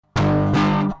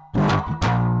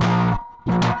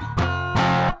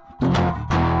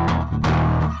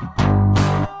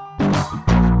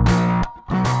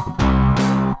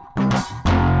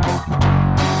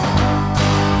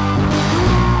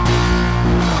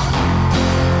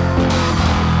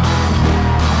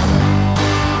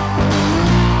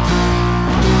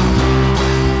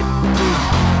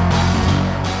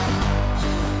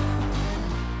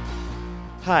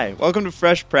Hi, welcome to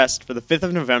Fresh Pressed for the 5th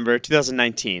of November,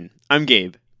 2019. I'm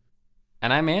Gabe.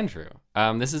 And I'm Andrew.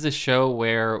 This is a show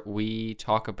where we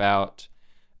talk about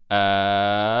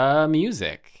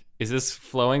music. Is this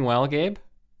flowing well, Gabe?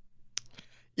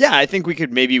 Yeah, I think we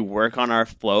could maybe work on our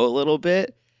flow a little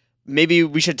bit. Maybe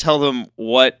we should tell them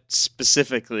what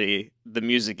specifically the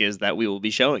music is that we will be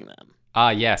showing them.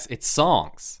 Yes, it's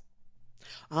songs.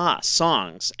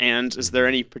 Songs. And is there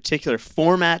any particular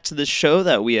format to this show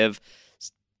that we have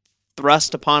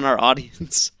thrust upon our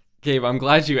audience? Gabe, I'm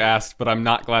glad you asked, but I'm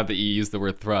not glad that you used the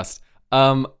word thrust.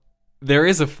 There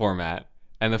is a format,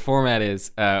 and the format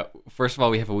is, first of all,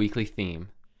 we have a weekly theme.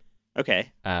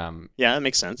 Okay. Yeah, that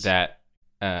makes sense. That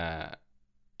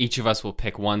each of us will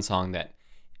pick one song that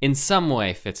in some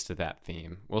way fits to that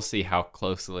theme. We'll see how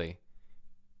closely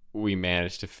we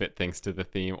manage to fit things to the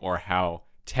theme, or how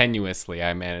tenuously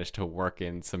I manage to work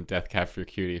in some Death Cab for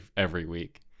Cutie every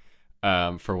week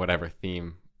for whatever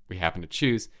theme we happen to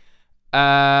choose.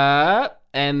 And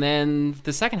then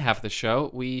the second half of the show,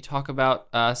 we talk about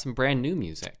some brand new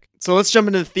music. So let's jump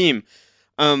into the theme.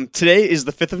 Today is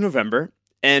the 5th of November,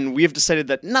 and we have decided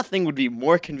that nothing would be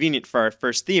more convenient for our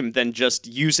first theme than just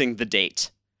using the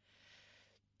date.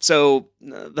 So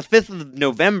the 5th of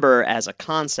November as a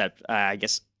concept, I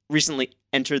guess, recently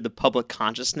entered the public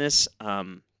consciousness,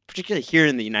 particularly here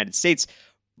in the United States,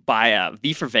 by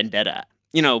V for Vendetta.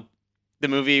 You know, the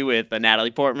movie with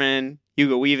Natalie Portman,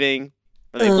 Hugo Weaving,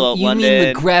 where they blow up London. You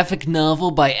mean the graphic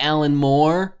novel by Alan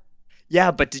Moore?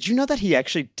 Yeah, but did you know that he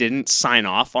actually didn't sign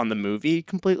off on the movie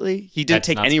completely? He didn't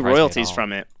take any surprise me royalties at all.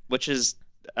 from it, which is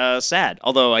sad.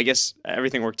 Although I guess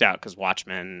everything worked out because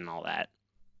Watchmen and all that.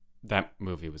 That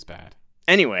movie was bad.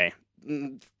 Anyway,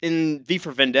 in V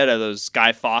for Vendetta, those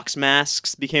Guy Fawkes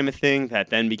masks became a thing that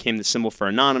then became the symbol for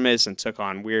Anonymous and took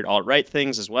on weird alt-right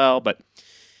things as well. But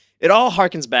it all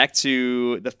harkens back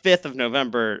to the 5th of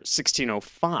November,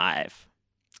 1605,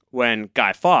 when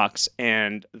Guy Fawkes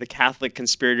and the Catholic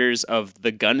conspirators of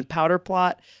the Gunpowder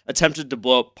Plot attempted to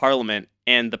blow up Parliament,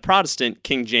 and the Protestant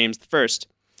King James I,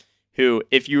 who,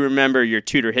 if you remember your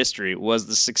Tudor history, was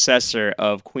the successor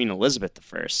of Queen Elizabeth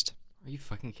I. Are you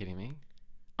fucking kidding me?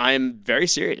 I'm very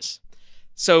serious.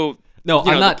 So, No,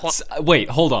 you I'm know, not. Wait,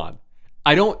 hold on.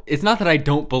 It's not that I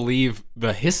don't believe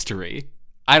the history.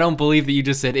 I don't believe that you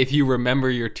just said, if you remember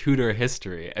your Tudor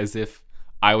history, as if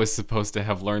I was supposed to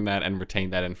have learned that and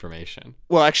retained that information.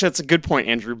 Well, actually, that's a good point,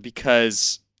 Andrew,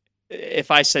 because if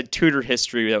I said Tudor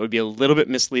history, that would be a little bit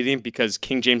misleading because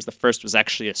King James I was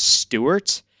actually a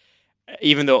Stuart,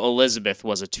 even though Elizabeth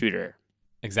was a Tudor.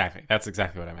 Exactly. That's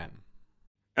exactly what I meant.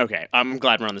 Okay, I'm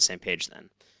glad we're on the same page then.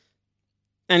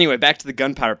 Anyway, back to the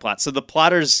Gunpowder Plot. So the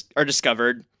plotters are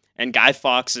discovered, and Guy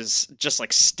Fawkes is just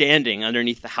like standing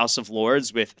underneath the House of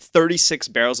Lords with 36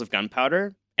 barrels of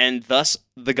gunpowder, and thus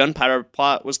the Gunpowder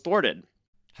Plot was thwarted.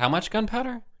 How much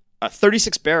gunpowder?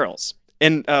 36 barrels.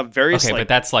 And various Okay, but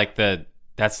that's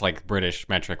like British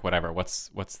metric, whatever. What's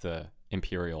the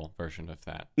imperial version of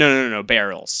that? No,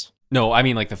 barrels. No, I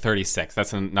mean like the 36.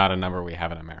 That's not a number we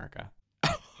have in America.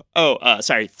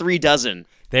 Sorry, 3 dozen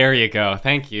There you go.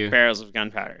 Thank you. barrels of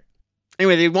gunpowder.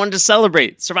 Anyway, they wanted to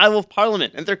celebrate survival of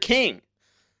Parliament and their king.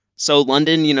 So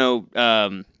London,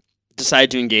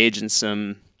 decided to engage in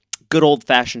some good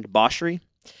old-fashioned debauchery.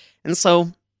 And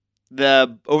so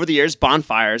over the years,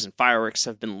 bonfires and fireworks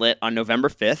have been lit on November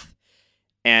 5th,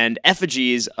 and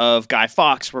effigies of Guy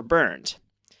Fawkes were burned.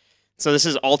 So this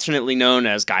is alternately known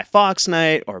as Guy Fawkes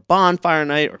Night, or Bonfire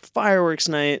Night, or Fireworks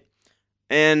Night.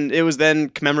 And it was then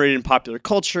commemorated in popular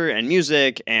culture and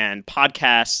music and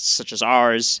podcasts such as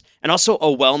ours, and also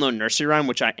a well-known nursery rhyme,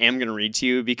 which I am going to read to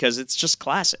you because it's just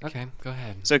classic. Okay, go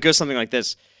ahead. So it goes something like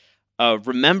this.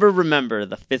 Remember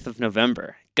the 5th of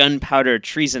November, gunpowder,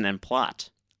 treason, and plot.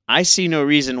 I see no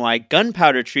reason why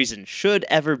gunpowder treason should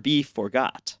ever be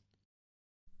forgot.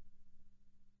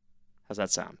 How's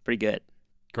that sound? Pretty good.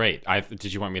 Great.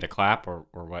 Did you want me to clap or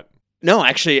what? No,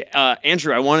 actually,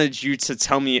 Andrew, I wanted you to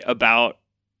tell me about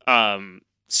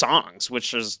songs,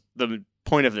 which is the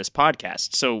point of this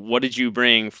podcast. So what did you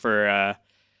bring for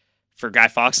Guy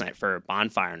Fawkes Night, for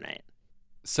Bonfire Night?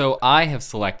 So I have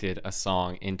selected a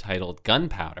song entitled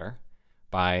Gunpowder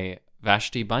by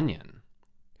Vashti Bunyan,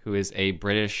 who is a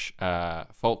British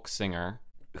folk singer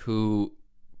who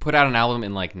put out an album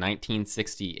in like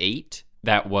 1968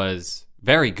 that was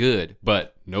very good,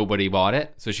 but nobody bought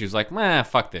it. So she was like,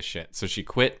 fuck this shit. So she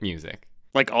quit music.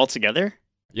 Like altogether?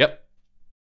 Yep.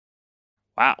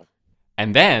 Wow.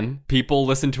 And then people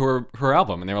listened to her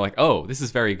album and they were like, oh, this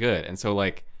is very good. And so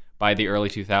like by the early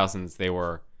 2000s, they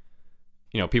were,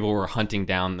 people were hunting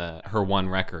down her one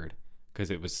record because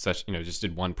it was such, just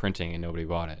did one printing and nobody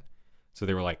bought it. So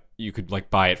they were like, you could like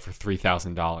buy it for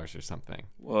 $3,000 or something.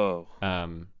 Whoa.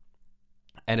 And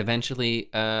eventually,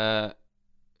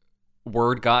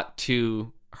 word got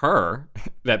to her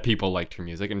that people liked her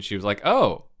music, and she was like,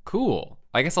 oh, cool.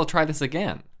 I guess I'll try this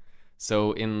again.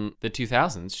 So in the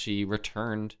 2000s, she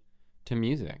returned to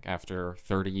music after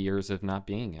 30 years of not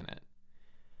being in it.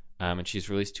 And she's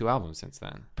released 2 albums since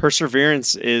then.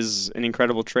 Perseverance is an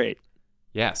incredible trait.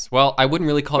 Yes. Well, I wouldn't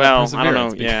really call that perseverance. I don't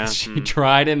know. Because Yeah. she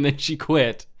tried and then she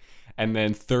quit. And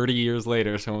then 30 years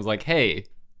later, someone was like, hey,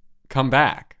 come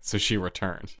back. So she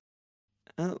returned.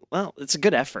 Well, it's a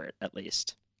good effort, at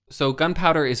least. So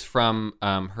Gunpowder is from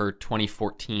her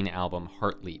 2014 album,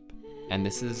 Heart Leap. And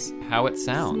this is how it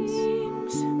sounds.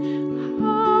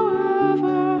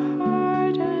 However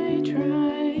hard I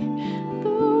try, the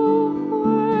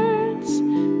words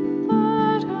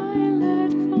that I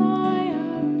let fly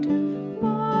out of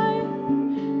my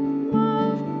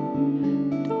mouth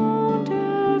don't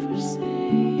ever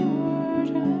say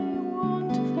what I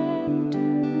want them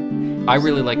to. I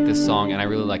really like this song, and I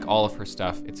really like all of her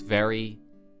stuff. It's very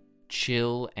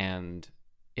chill and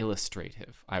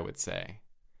illustrative, I would say.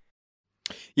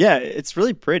 Yeah, it's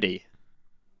really pretty.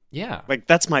 Yeah. Like,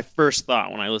 that's my first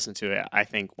thought when I listen to it. I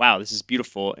think, wow, this is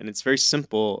beautiful, and it's very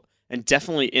simple, and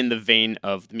definitely in the vein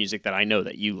of the music that I know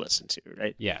that you listen to,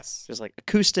 right? Yes. There's like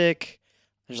acoustic,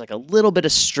 there's like a little bit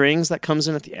of strings that comes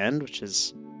in at the end, which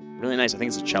is really nice. I think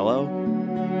it's a cello.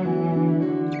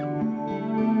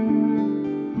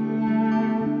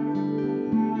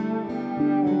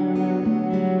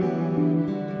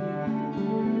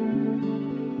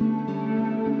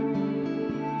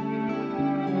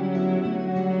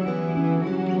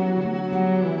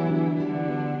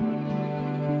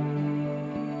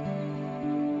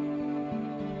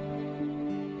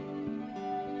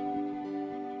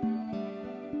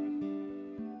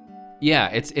 Yeah,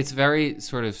 it's very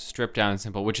sort of stripped down and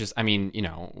simple, which is, I mean, you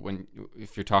know,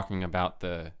 if you're talking about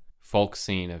the folk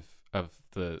scene of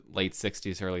the late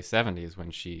 60s, early 70s, when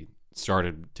she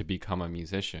started to become a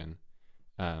musician,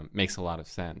 makes a lot of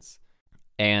sense.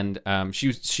 And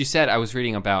she said, I was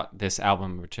reading about this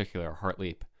album in particular, Heart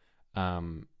Leap,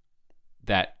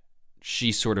 that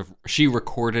she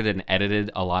recorded and edited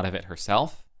a lot of it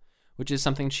herself, which is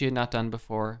something she had not done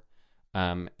before.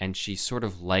 And she sort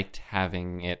of liked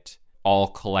having it all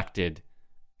collected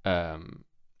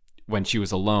when she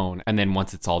was alone, and then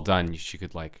once it's all done, she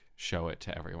could like show it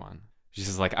to everyone. She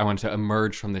says, like, I want to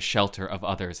emerge from the shelter of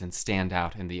others and stand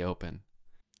out in the open.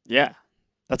 Yeah,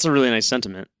 that's a really nice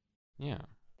sentiment. Yeah.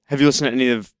 Have you listened to any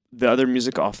of the other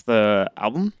music off the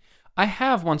album? I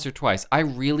have once or twice. I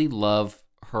really love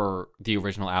the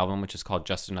original album, which is called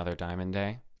Just Another Diamond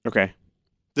Day. Okay.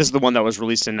 This is the one that was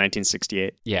released in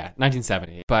 1968. Yeah,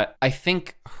 1970. But I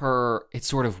think it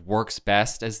sort of works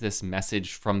best as this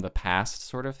message from the past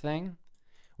sort of thing,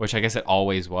 which I guess it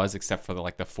always was, except for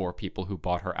the 4 people who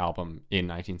bought her album in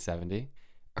 1970.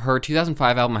 Her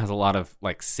 2005 album has a lot of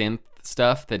like synth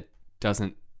stuff that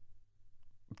doesn't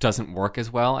work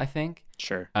as well, I think.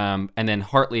 Sure. And then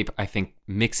Heart Leap, I think,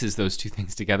 mixes those two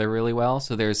things together really well.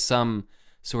 So there's some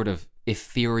sort of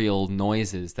ethereal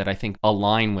noises that I think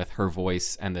align with her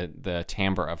voice and the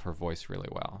timbre of her voice really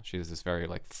well. She has this very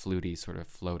like fluty sort of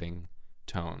floating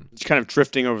tone. It's kind of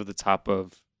drifting over the top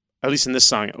of, at least in this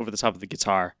song, over the top of the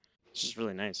guitar. It's just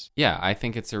really nice. Yeah, I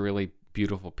think it's a really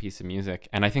beautiful piece of music.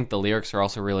 And I think the lyrics are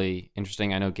also really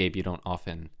interesting. I know, Gabe, you don't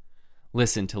often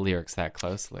listen to lyrics that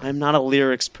closely. I'm not a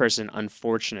lyrics person,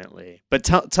 unfortunately. But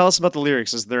tell us about the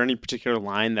lyrics. Is there any particular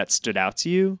line that stood out to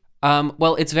you?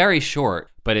 Well, it's very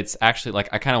short, but it's actually like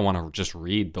I kind of want to just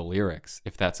read the lyrics,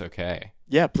 if that's okay.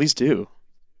 Yeah, please do.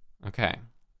 Okay.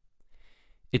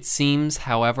 It seems,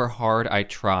 however hard I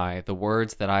try, the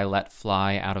words that I let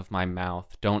fly out of my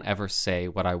mouth don't ever say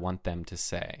what I want them to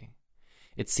say.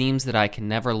 It seems that I can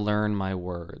never learn my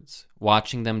words,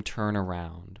 watching them turn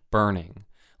around, burning,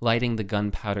 lighting the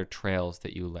gunpowder trails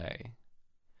that you lay.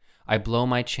 I blow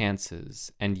my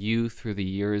chances, and you through the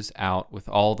years out with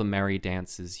all the merry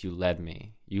dances you led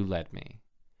me.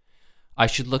 I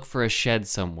should look for a shed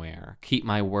somewhere, keep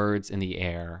my words in the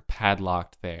air,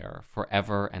 padlocked there,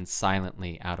 forever and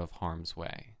silently out of harm's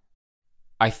way.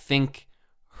 I think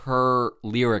her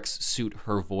lyrics suit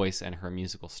her voice and her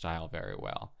musical style very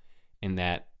well, in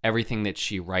that everything that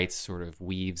she writes sort of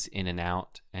weaves in and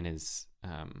out and is,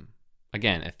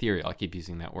 again, ethereal. I keep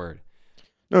using that word.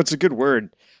 No, it's a good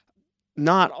word.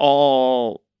 Not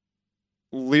all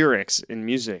lyrics in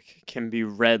music can be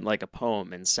read like a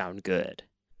poem and sound good.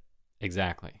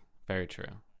 Exactly. Very true.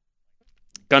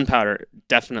 Gunpowder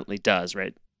definitely does,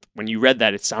 right? When you read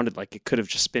that, it sounded like it could have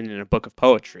just been in a book of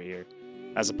poetry.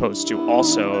 as opposed to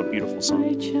also a beautiful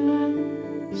song.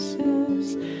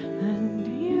 chances, and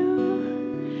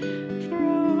you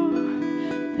throw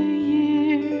the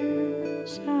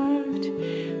years out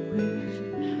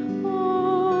with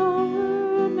all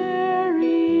the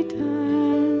merry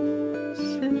dances.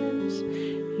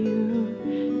 You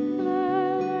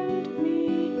led me,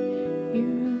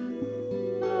 you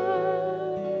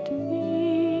led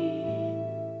me.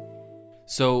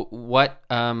 So what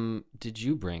did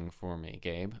you bring for me,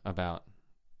 Gabe, about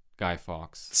Guy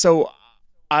Fawkes? So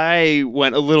I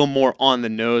went a little more on the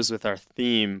nose with our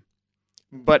theme,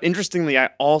 but interestingly, I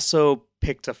also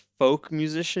picked a folk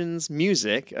musician's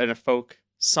music and a folk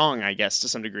song, I guess, to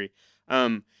some degree.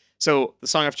 So the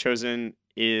song I've chosen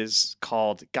is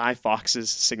called Guy Fawkes'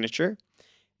 Signature,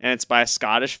 and it's by a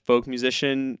Scottish folk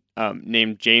musician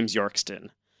named James Yorkston,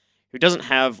 who doesn't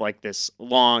have like this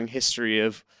long history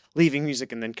of leaving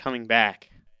music and then coming back.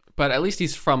 But at least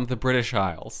he's from the British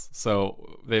Isles,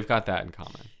 so they've got that in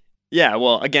common. Yeah,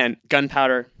 well, again,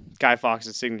 Gunpowder, Guy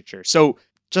Fawkes' Signature. So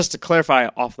just to clarify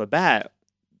off the bat,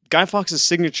 Guy Fawkes'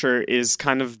 Signature is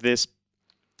kind of this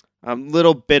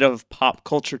little bit of pop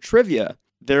culture trivia.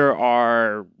 There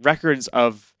are records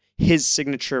of his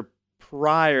signature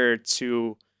prior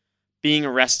to being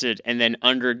arrested and then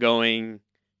undergoing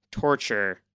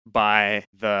torture by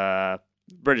the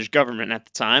British government at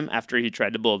the time after he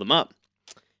tried to blow them up.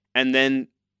 And then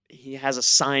he has a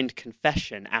signed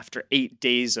confession after 8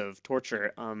 days of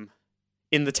torture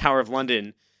in the Tower of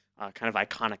London, kind of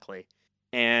iconically.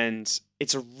 And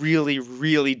it's a really,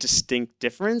 really distinct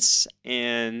difference.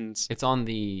 And It's on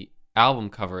the album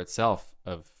cover itself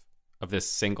of this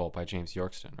single by James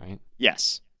Yorkston, right?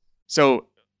 yes. So,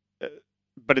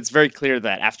 but it's very clear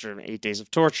that after 8 days of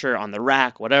torture on the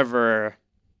rack, whatever,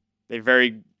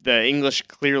 the English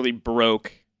clearly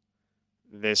broke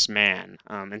this man.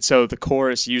 And so the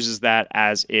chorus uses that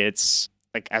as its,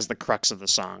 like, as the crux of the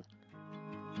song.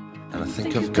 And I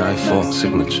think of Guy Fawkes'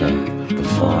 signature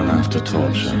before and after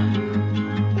torture.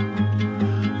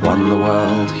 Won the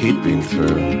world he'd been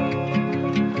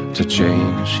through to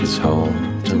change his whole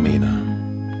demeanor.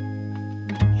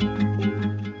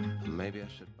 Maybe I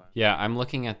should buy. Yeah, I'm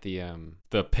looking at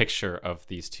the picture of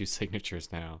these two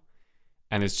signatures now,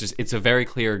 and it's a very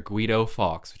clear Guido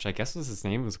Fawkes, which I guess his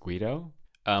name was Guido.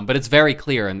 But it's very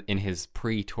clear in his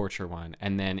pre-torture one,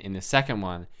 and then in the second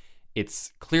one,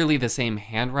 it's clearly the same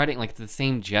handwriting, like the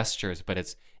same gestures, but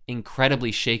it's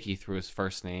incredibly shaky through his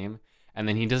first name, and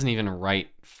then he doesn't even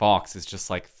write Fawkes. It's just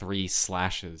like 3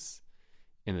 slashes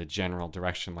in the general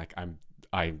direction, like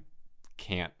I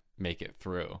can't make it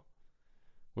through,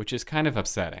 which is kind of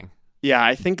upsetting. Yeah,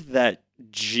 I think that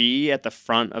G at the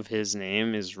front of his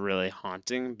name is really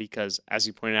haunting because, as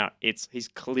you pointed out, he's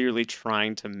clearly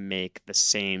trying to make the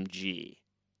same G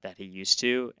that he used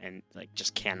to, and like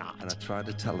just cannot. And I tried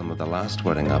to tell them of the last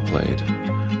wedding I played,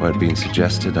 where it'd been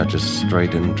suggested I just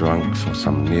strayed in drunk for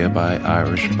some nearby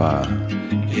Irish bar.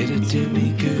 It'd do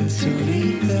me good to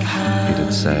leave the house, he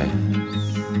did say.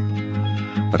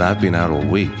 But I've been out all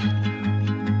week.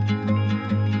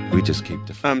 We just keep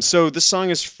So this song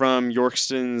is from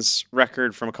Yorkston's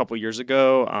record from a couple years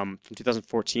ago, from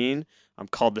 2014,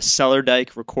 called the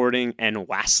Cellardyke Recording and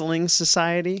Wassailing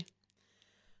Society.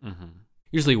 Mm-hmm.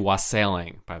 Usually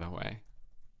wassailing, by the way.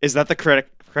 Is that the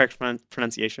correct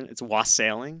pronunciation? It's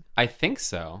wassailing? I think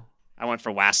so. I went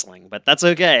for wassailing, but that's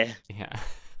okay. Yeah.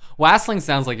 Wassailing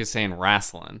sounds like you're saying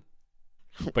wrestling,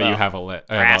 but you have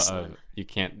wrestling. You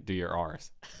can't do your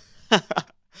R's.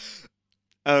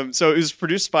 So it was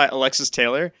produced by Alexis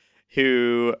Taylor,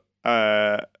 who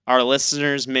our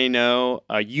listeners may know,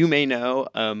 you may know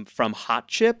from Hot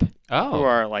Chip, who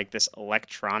are like this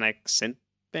electronic synth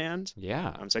band.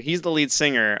 Yeah. So he's the lead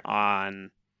singer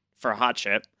for Hot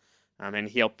Chip, and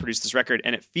he helped produce this record.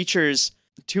 And it features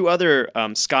 2 other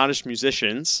Scottish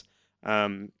musicians,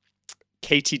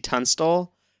 Katie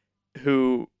Tunstall,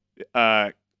 who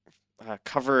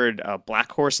covered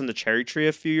Black Horse and the Cherry Tree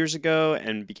a few years ago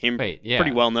and became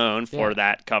pretty well known for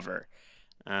that cover,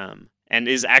 and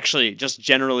is actually just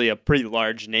generally a pretty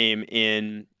large name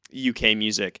in UK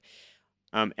music.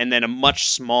 And then a much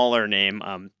smaller name,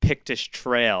 Pictish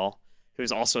Trail,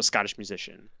 who's also a Scottish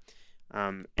musician.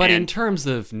 But in terms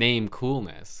of name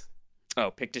coolness,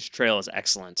 Pictish Trail is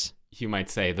excellent. You might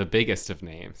say the biggest of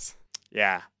names.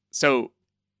 Yeah. So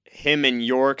him and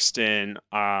Yorkston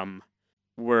are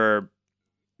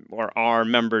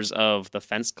members of the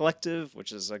Fence Collective,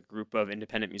 which is a group of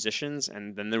independent musicians,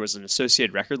 and then there was an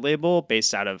associated record label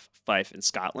based out of Fife in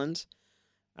Scotland.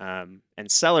 And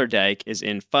Cellardyke is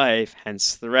in Fife,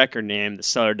 hence the record name, the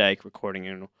Cellardyke Recording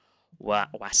and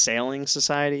Wassailing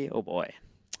Society. Oh boy,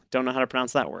 don't know how to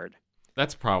pronounce that word.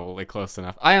 That's probably close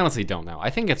enough. I honestly don't know. I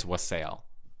think it's wassail.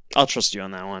 I'll trust you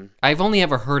on that one. I've only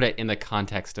ever heard it in the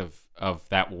context of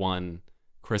that one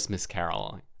Christmas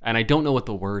carol, and I don't know what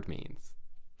the word means.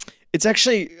 It's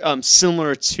actually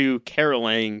similar to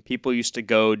caroling. People used to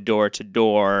go door to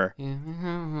door.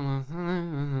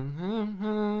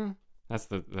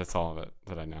 That's all of it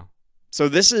that I know. So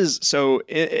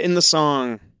in the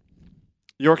song,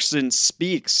 Yorkston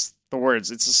speaks the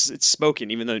words. It's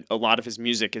spoken, even though a lot of his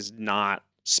music is not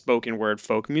spoken word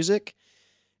folk music.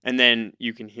 And then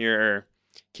you can hear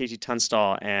Katie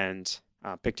Tunstall and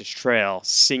Pictish Trail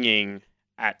singing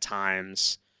at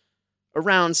times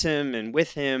around him and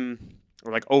with him,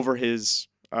 or like over his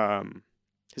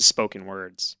spoken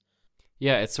words.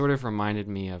 Yeah, it sort of reminded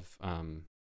me of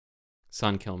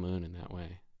Sun Kill Moon in that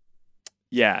way.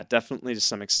 Yeah, definitely to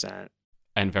some extent.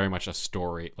 And very much a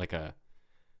story, like a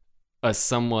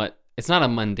somewhat, it's not a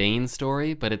mundane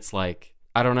story, but it's like,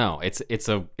 I don't know, it's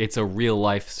a real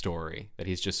life story that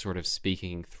he's just sort of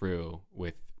speaking through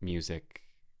with music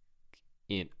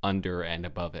in under and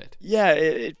above it. Yeah,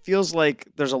 it feels like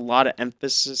there's a lot of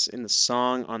emphasis in the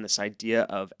song on this idea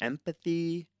of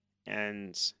empathy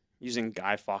and using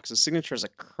Guy Fawkes' signature as a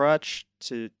crutch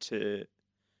to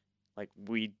like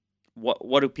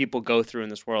what do people go through in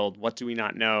this world? What do we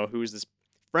not know? Who is this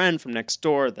friend from next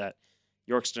door that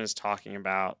Yorkston is talking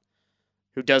about,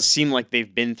 who does seem like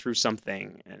they've been through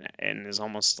something and is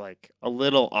almost like a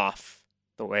little off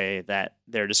the way that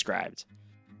they're described.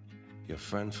 Your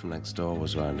friend from next door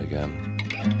was round again,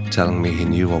 telling me he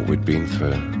knew what we'd been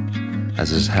through, as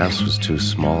his house was too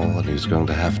small and he was going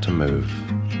to have to move.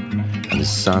 And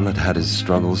his son had had his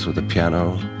struggles with the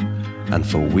piano, and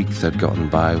for a week they'd gotten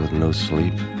by with no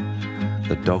sleep.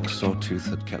 The dog's sawtooth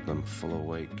had kept them full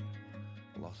awake,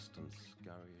 lost and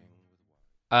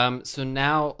scurrying. So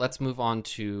now let's move on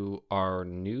to our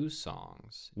new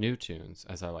songs, new tunes,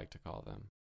 as I like to call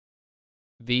them.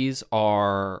 These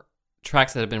are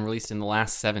tracks that have been released in the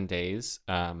last 7 days.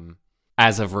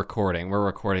 As of recording, we're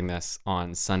recording this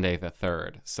on Sunday the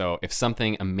 3rd. So if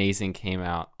something amazing came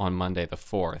out on Monday the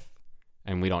 4th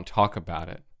and we don't talk about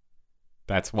it,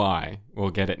 that's why. We'll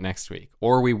get it next week.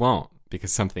 Or we won't,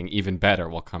 because something even better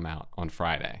will come out on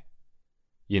Friday.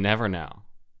 You never know.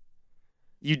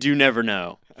 You do never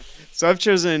know. So I've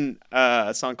chosen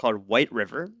a song called White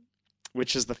River,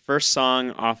 which is the first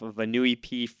song off of a new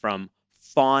EP from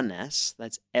Fauness.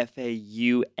 That's Fauness.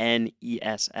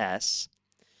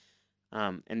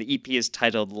 And the EP is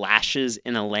titled Lashes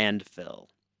in a Landfill.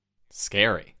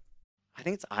 Scary. I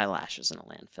think it's eyelashes in a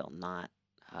landfill, not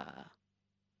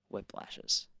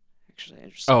whiplashes. Actually,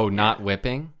 interesting. Oh, not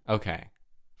whipping? Okay.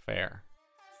 Fair.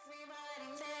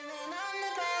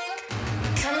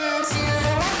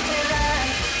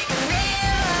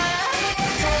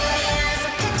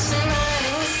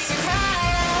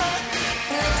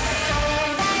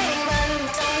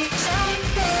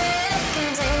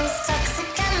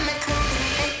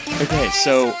 Okay,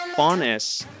 so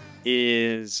Fauness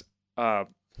is a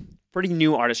pretty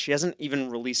new artist. She hasn't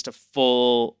even released a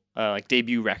full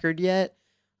debut record yet.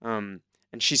 And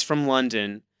she's from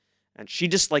London, and she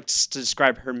just likes to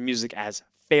describe her music as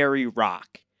fairy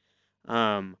rock,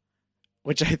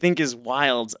 which I think is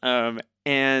wild.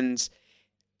 And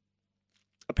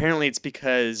apparently it's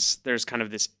because there's kind of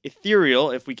this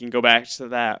ethereal, if we can go back to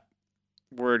that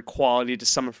word, quality to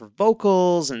some of her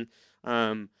vocals and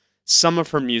some of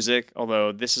her music,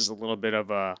 although this is a little bit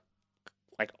of a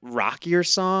like rockier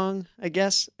song, I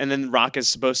guess. And then rock is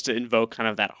supposed to invoke kind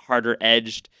of that harder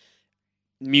edged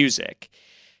music.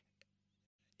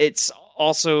 It's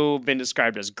also been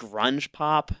described as grunge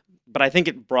pop, but I think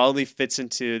it broadly fits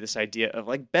into this idea of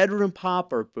like bedroom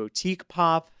pop or boutique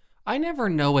pop. I never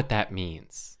know what that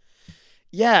means.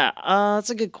 Yeah,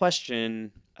 that's a good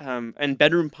question. And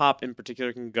bedroom pop in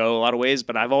particular can go a lot of ways,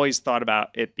 but I've always thought about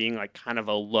it being like kind of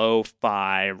a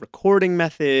lo-fi recording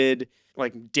method,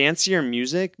 like dancier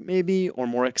music maybe, or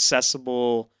more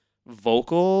accessible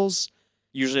vocals,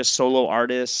 usually a solo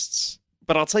artists.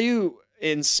 But I'll tell you,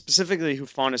 in specifically who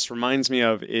Fauness reminds me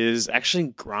of is actually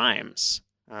Grimes.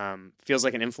 Feels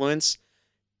like an influence,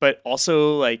 but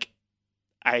also like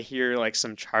I hear like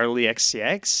some Charlie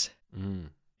XCX,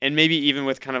 and maybe even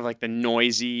with kind of like the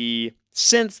noisy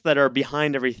synths that are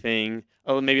behind everything.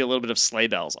 Oh, maybe a little bit of sleigh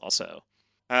bells also.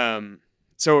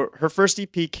 So her first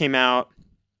EP came out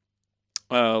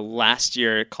last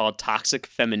year called Toxic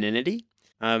Femininity,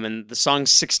 and the song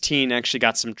 16 actually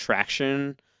got some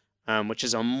traction. Which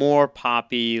is a more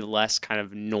poppy, less kind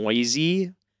of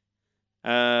noisy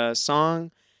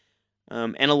song.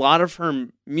 And a lot of her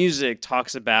music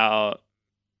talks about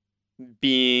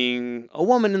being a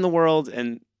woman in the world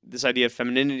and this idea of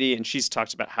femininity, and she's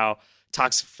talked about how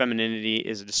toxic femininity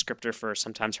is a descriptor for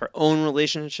sometimes her own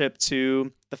relationship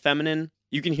to the feminine.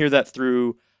 You can hear that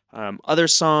through other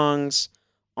songs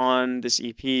on this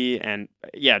EP, and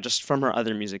yeah, just from her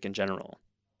other music in general.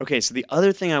 Okay, so the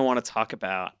other thing I want to talk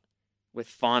about with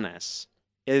Faunus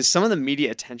is some of the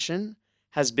media attention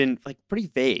has been like pretty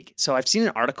vague. So I've seen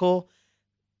an article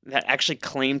that actually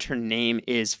claimed her name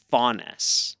is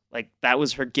Faunus. Like that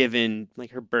was her given,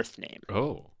 like her birth name.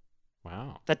 Oh,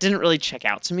 wow. That didn't really check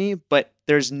out to me, but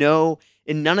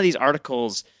in none of these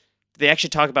articles, they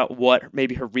actually talk about what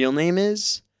maybe her real name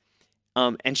is.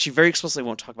 And she very explicitly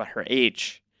won't talk about her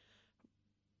age.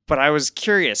 But I was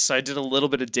curious, so I did a little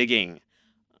bit of digging.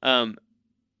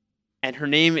 And her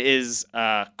name is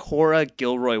Cora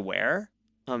Gilroy Ware.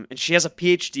 And she has a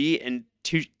PhD and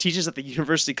teaches at the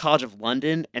University College of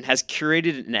London and has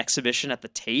curated an exhibition at the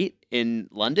Tate in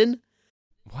London.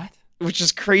 What? Which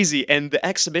is crazy. And the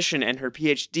exhibition and her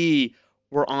PhD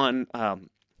were on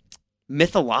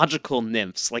mythological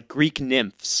nymphs, like Greek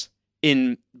nymphs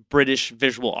in British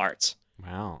visual arts.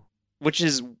 Wow. Which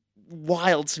is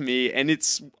wild to me. And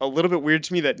it's a little bit weird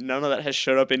to me that none of that has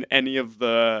showed up in any of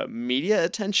the media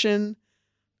attention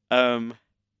around.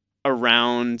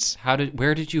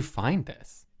 Where did you find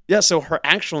this? Yeah, so her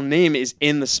actual name is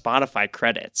in the Spotify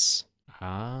credits.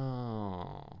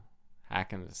 Oh.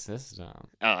 Hacking the system.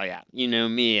 Oh, yeah. You know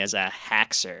me as a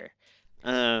hackser.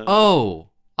 Oh,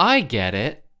 I get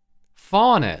it.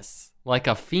 Faunus. Like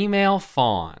a female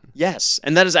faun. Yes,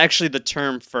 and that is actually the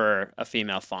term for a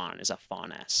female faun, is a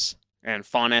fauness. And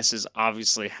fauness has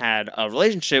obviously had a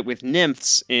relationship with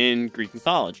nymphs in Greek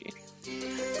mythology.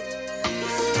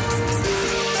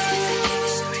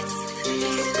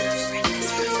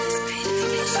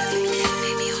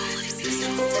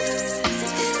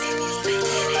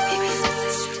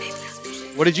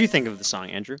 What did you think of the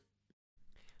song, Andrew?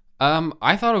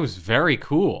 I thought it was very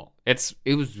cool. It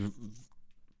was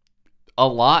a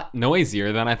lot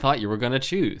noisier than I thought you were going to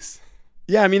choose.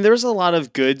 Yeah, I mean, there was a lot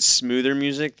of good, smoother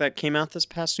music that came out this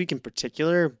past week in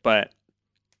particular, but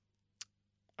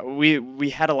we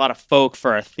had a lot of folk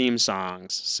for our theme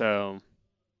songs, so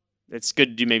it's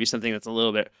good to do maybe something that's a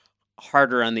little bit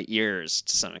harder on the ears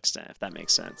to some extent, if that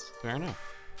makes sense. Fair enough.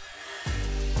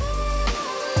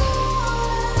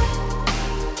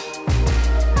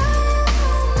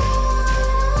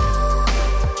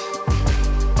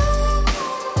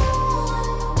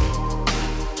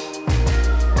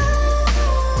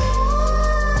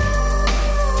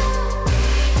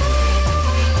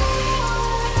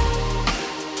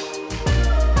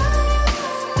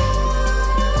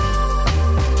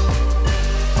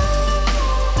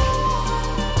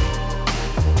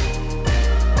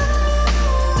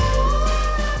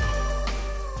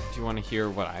 Hear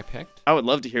what I picked? I would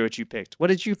love to hear what you picked. What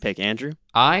did you pick, Andrew?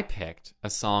 I picked a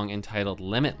song entitled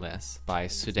Limitless by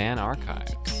Sudan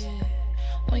Archives.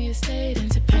 When you stayed in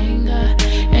Topanga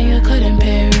and you couldn't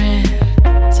pay rent,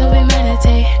 so we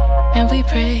meditate and we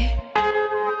pray.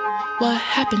 What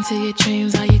happened to your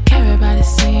dreams? All you care about it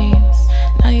seems.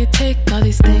 Now you take all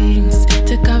these things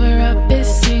to cover up it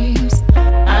seems.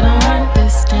 I don't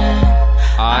understand.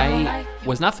 I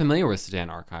was not familiar with Sudan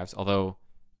Archives, although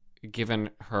given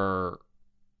her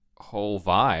whole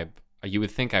vibe, you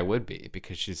would think I would be,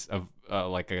 because she's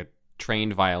like a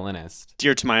trained violinist.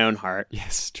 Dear to my own heart.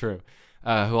 Yes, true.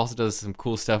 Who also does some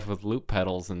cool stuff with loop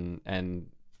pedals and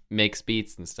makes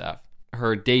beats and stuff.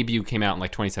 Her debut came out in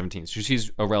like 2017, so she's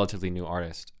a relatively new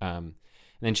artist. And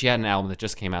then she had an album that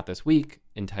just came out this week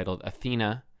entitled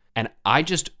Athena. And I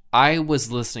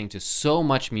was listening to so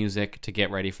much music to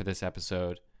get ready for this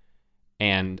episode.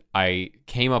 And I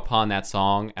came upon that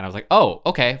song, and I was like, oh,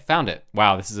 okay, found it.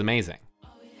 Wow, this is amazing.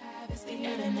 It's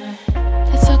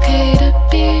okay to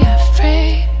be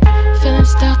afraid. Feeling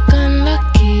stuck,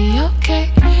 unlucky,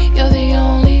 okay. You're the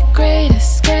only great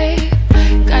escape.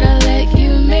 Gotta let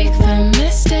you make the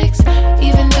mistakes,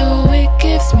 even though it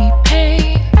gives me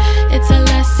pain. It's a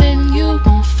lesson you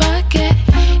won't forget.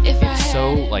 It's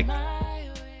so, like,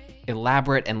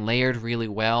 elaborate and layered really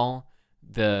well.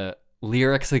 The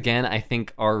lyrics, again, I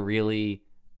think are really,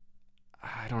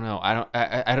 I don't know,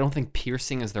 I don't think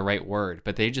piercing is the right word,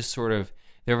 but they just sort of,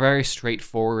 they're very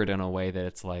straightforward in a way that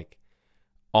it's like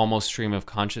almost stream of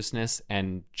consciousness,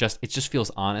 and it just feels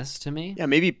honest to me. Yeah,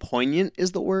 maybe poignant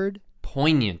is the word.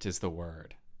 Poignant is the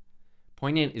word.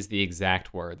 Poignant is the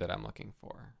exact word that I'm looking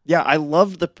for. Yeah, I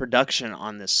love the production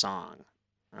on this song.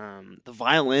 The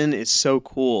violin is so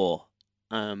cool,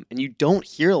 and you don't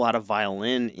hear a lot of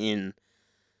violin in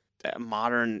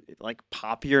modern, like,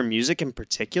 poppier music in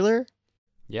particular.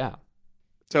 Yeah.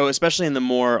 So especially in the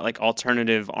more like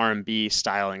alternative R&B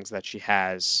stylings that she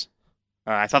has,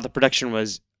 I thought the production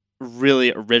was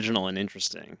really original and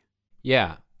interesting.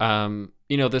 Yeah.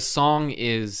 The song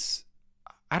is,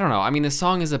 I don't know. I mean, the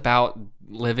song is about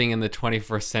living in the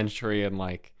 21st century and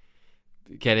like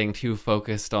getting too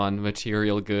focused on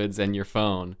material goods and your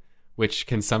phone, which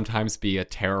can sometimes be a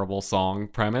terrible song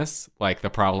premise. Like the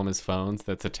problem is phones.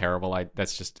 That's a terrible, it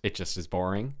just is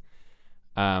boring.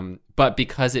 But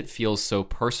because it feels so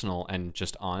personal and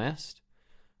just honest,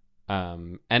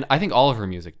 and I think all of her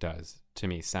music does to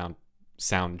me sound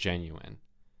genuine.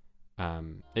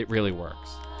 It really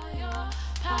works.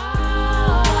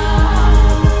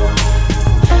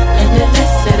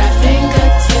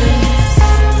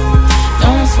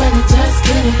 Don't sweat it, just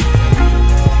get it.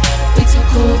 We too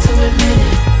cool to admit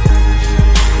it.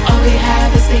 All we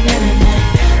have is the internet.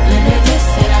 Limitless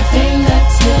at our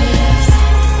fingertips.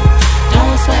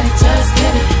 Don't sweat it, just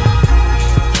get it.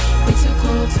 We too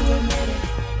cool to admit it.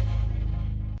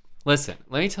 Listen,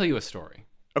 let me tell you a story.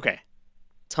 Okay.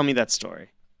 Tell me that story.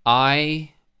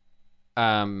 I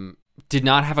did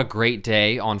not have a great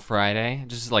day on Friday.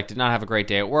 Just like did not have a great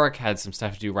day at work. Had some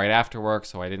stuff to do right after work,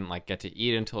 so I didn't like get to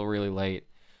eat until really late.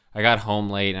 I got home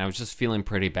late, and I was just feeling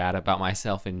pretty bad about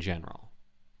myself in general.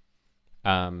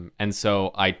 And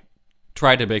so I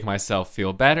tried to make myself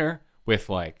feel better with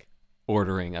like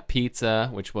ordering a pizza,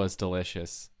 which was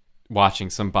delicious, watching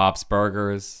some Bob's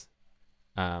Burgers,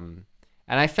 and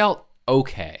I felt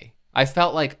okay. I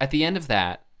felt like at the end of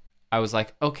that, I was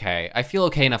like, okay, I feel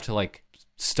okay enough to like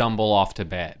stumble off to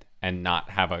bed and not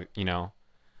have a,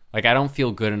 like I don't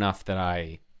feel good enough that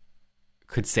I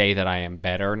could say that I am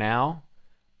better now,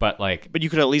 but you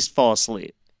could at least fall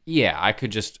asleep. Yeah,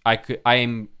 I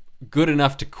am good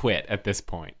enough to quit at this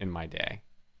point in my day.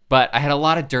 But I had a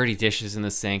lot of dirty dishes in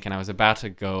the sink, and I was about to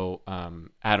go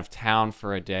out of town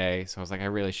for a day, so I was like, I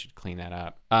really should clean that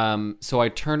up. So I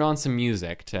turned on some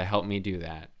music to help me do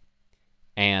that.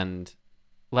 And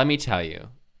let me tell you,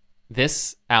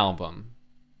 this album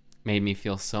made me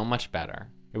feel so much better.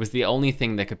 It was the only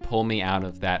thing that could pull me out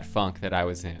of that funk that I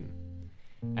was in.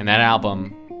 And that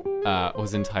album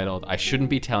was entitled I Shouldn't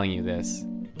Be Telling You This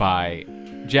by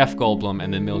Jeff Goldblum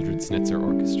and the Mildred Snitzer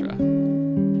Orchestra.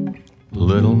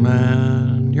 Little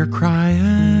man, you're crying.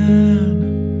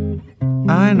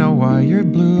 I know why you're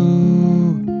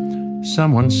blue.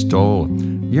 Someone stole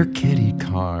your kitty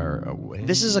car away.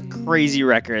 This is a crazy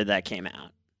record that came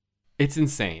out. It's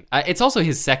insane. It's also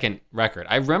his second record.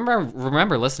 I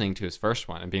remember listening to his first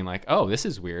one and being like, oh, this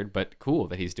is weird, but cool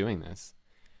that he's doing this.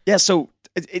 Yeah, so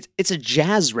it's a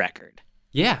jazz record.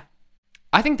 Yeah.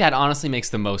 I think that honestly makes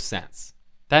the most sense.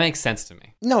 That makes sense to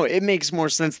me. No, it makes more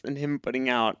sense than him putting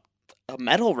out a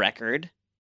metal record.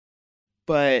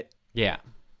 But yeah,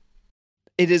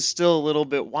 it is still a little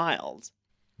bit wild.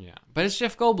 Yeah, but it's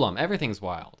Jeff Goldblum. Everything's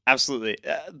wild. Absolutely.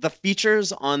 The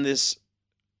features on this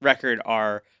record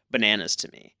are bananas to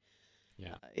me.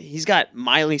 Yeah. He's got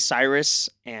Miley Cyrus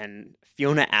and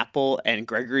Fiona Apple and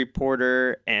Gregory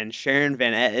Porter and Sharon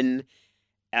Van Etten,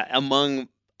 among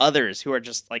others, who are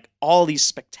just like all these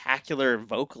spectacular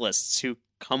vocalists who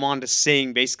come on to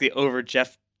sing basically over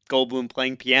Jeff Goldblum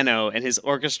playing piano and his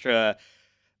orchestra.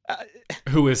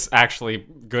 Who is actually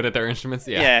good at their instruments?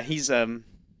 Yeah, he's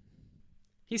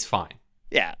fine.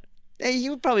 Yeah, he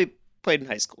would probably played in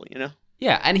high school,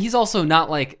 Yeah, and he's also not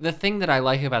like, the thing that I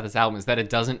like about this album is that it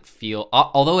doesn't feel,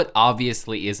 although it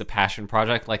obviously is a passion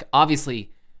project, like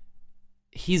obviously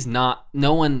he's not,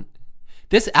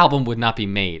 this album would not be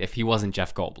made if he wasn't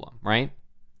Jeff Goldblum, right?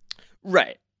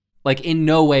 Right. Like in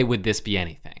no way would this be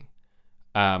anything.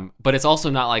 But it's also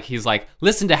not like he's like,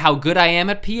 listen to how good I am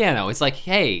at piano. It's like,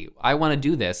 hey, I want to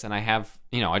do this and I have,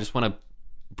 I just want to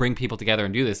bring people together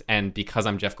and do this. And because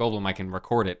I'm Jeff Goldblum, I can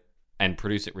record it and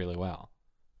produce it really well.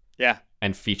 Yeah.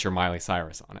 And feature Miley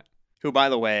Cyrus on it. Who, by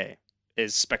the way,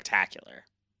 is spectacular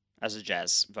as a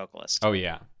jazz vocalist. Oh,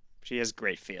 yeah. She has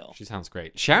great feel. She sounds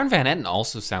great. Sharon Van Etten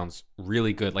also sounds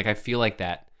really good. Like, I feel like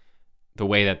that the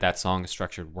way that song is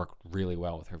structured worked really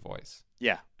well with her voice.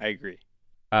 Yeah, I agree.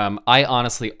 I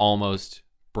honestly almost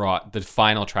brought the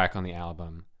final track on the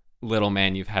album, Little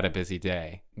Man, You've Had a Busy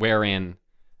Day, wherein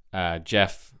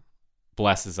Jeff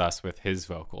blesses us with his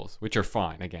vocals, which are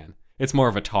fine, again. It's more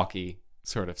of a talky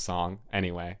sort of song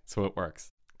anyway, so it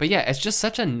works. But yeah, it's just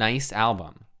such a nice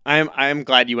album. I'm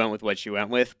glad you went with what you went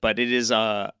with, but it is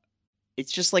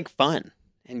it's just like fun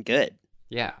and good.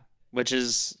 Yeah. Which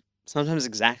is sometimes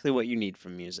exactly what you need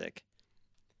from music.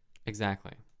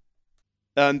 Exactly.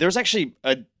 There's actually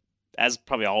as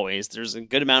probably always, there's a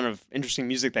good amount of interesting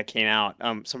music that came out.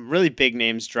 Some really big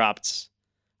names dropped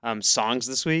songs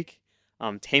this week.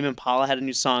 Tame Impala had a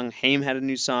new song. Haim had a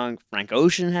new song. Frank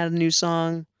Ocean had a new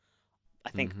song. I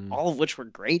think all of which were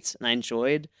great and I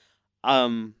enjoyed.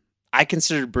 I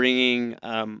considered bringing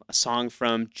a song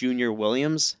from Junior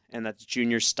Williams, and that's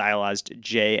Junior stylized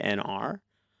JNR.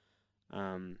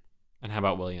 And how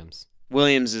about Williams?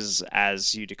 Williams is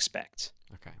as you'd expect.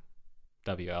 Okay.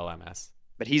 WLMS.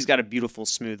 But he's got a beautiful,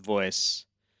 smooth voice.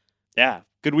 Yeah,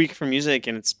 good week for music,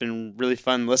 and it's been really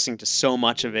fun listening to so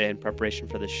much of it in preparation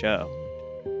for the show.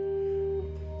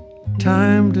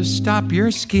 Time to stop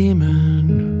your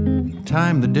scheming.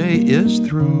 Time the day is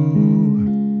through.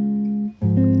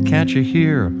 Can't you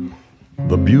hear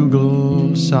the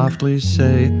bugle softly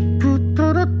say,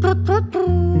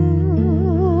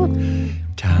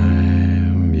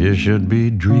 time you should be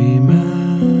dreaming.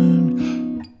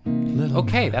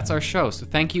 Okay, that's our show. So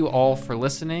thank you all for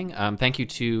listening. Thank you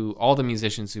to all the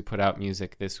musicians who put out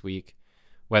music this week,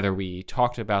 whether we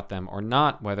talked about them or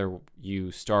not, whether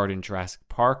you starred in Jurassic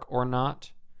Park or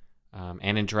not,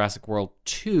 and in Jurassic World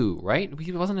 2, right?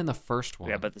 He wasn't in the first one.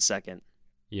 Yeah, but the second.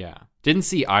 Yeah. Didn't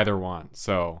see either one,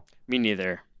 so... Me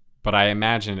neither. But I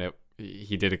imagine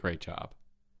he did a great job.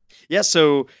 Yeah,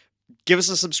 so give us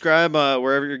a subscribe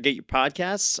wherever you get your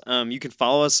podcasts. You can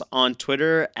follow us on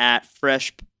Twitter at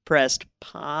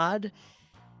FreshPressedPod.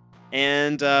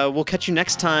 And we'll catch you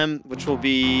next time, which will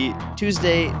be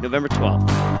Tuesday, November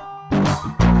 12th.